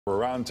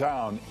Around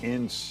town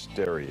in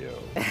stereo.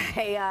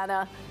 Hey,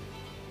 Anna.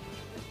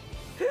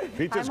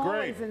 Pizza's I'm great.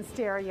 always in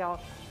stereo.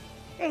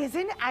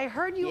 Isn't it? I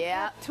heard you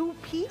Yeah. got 2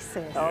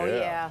 pieces. Oh,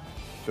 yeah.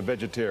 The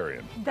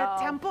vegetarian. The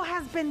temple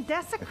has been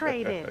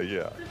desecrated.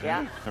 Yeah.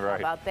 Yeah. How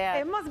Right. about that?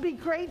 It must be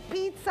great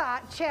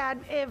pizza, Chad,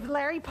 if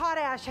Larry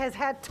Potash has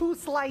had 2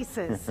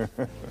 slices.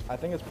 I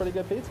think it's pretty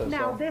good pizza.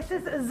 Now, so. this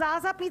is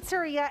Zaza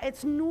Pizzeria.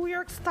 It's New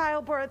York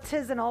style but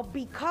artisanal.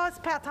 Because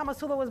Pat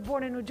Tomasula was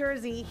born in New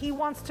Jersey, he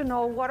wants to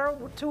know what are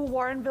 2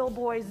 Warrenville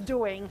boys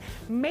doing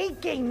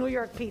making New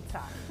York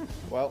pizza.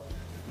 Well,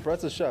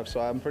 Brett's a chef,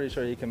 so I'm pretty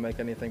sure he can make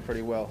anything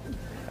pretty well.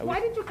 Why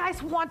did you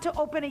guys want to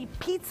open a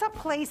pizza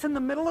place in the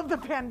middle of the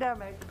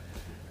pandemic?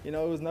 You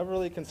know, it was never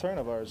really a concern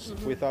of ours.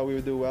 We thought we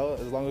would do well.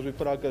 As long as we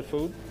put out good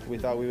food, we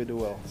thought we would do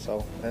well.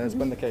 So, and it's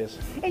been the case.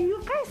 And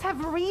you guys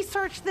have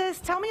researched this.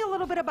 Tell me a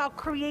little bit about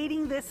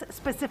creating this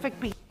specific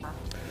pizza.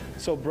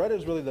 So Brett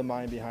is really the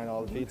mind behind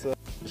all the pizza.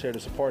 He's here to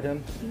support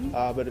him.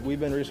 But we've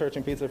been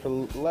researching pizza for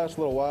the last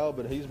little while,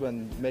 but he's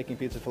been making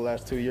pizza for the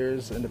last 2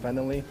 years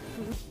independently.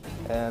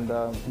 And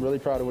I'm really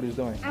proud of what he's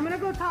doing. I'm going to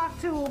go talk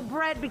to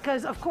Brett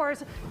because, of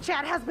course,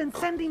 Chad has been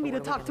sending me to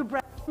talk to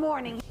Brett this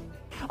morning.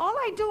 All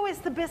I do is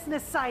the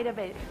business side of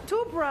it.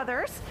 2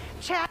 brothers,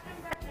 Chad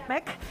and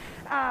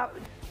Brett.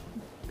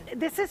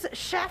 This is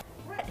Chef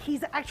Brett.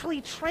 He's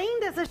actually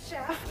trained as a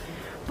chef,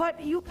 but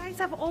you guys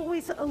have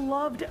always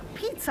loved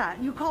pizza.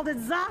 You called it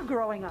Za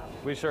growing up.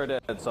 We sure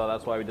did, so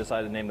that's why we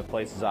decided to name the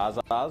place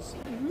Zaza's.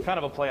 Kind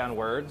of a play on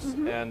words.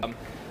 And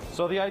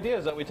so the idea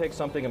is that we take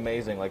something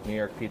amazing like New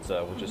York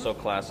pizza, which is so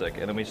classic,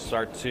 and then we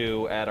start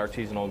to add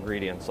artisanal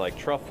ingredients like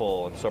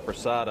truffle and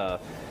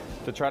soppressata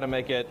to try to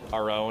make it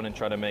our own and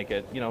try to make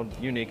it,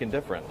 unique and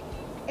different.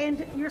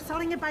 And you're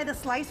selling it by the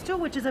slice too,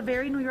 which is a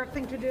very New York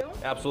thing to do?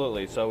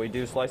 Absolutely. So we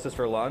do slices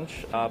for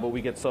lunch, but we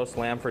get so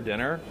slammed for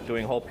dinner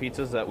doing whole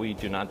pizzas that we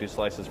do not do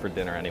slices for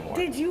dinner anymore.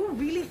 Did you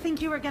really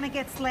think you were going to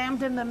get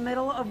slammed in the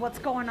middle of what's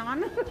going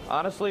on?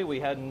 Honestly, we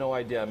had no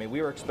idea. I mean,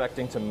 we were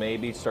expecting to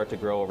maybe start to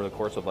grow over the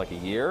course of like a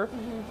year,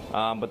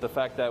 but the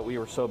fact that we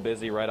were so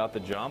busy right out the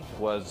jump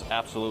was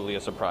absolutely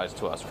a surprise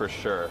to us, for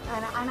sure.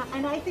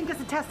 And I think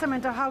it's a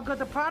testament to how good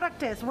the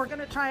product is. We're going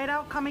to try it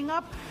out coming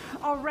up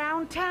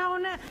around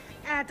town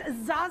at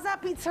Zaza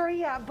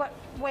Pizzeria. But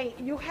wait,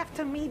 you have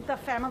to meet the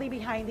family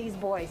behind these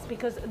boys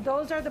because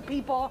those are the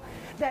people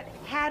that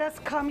had us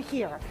come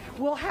here.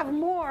 We'll have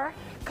more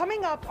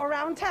coming up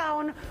around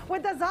town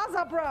with the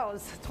Zaza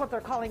Bros. That's what they're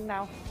calling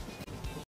now.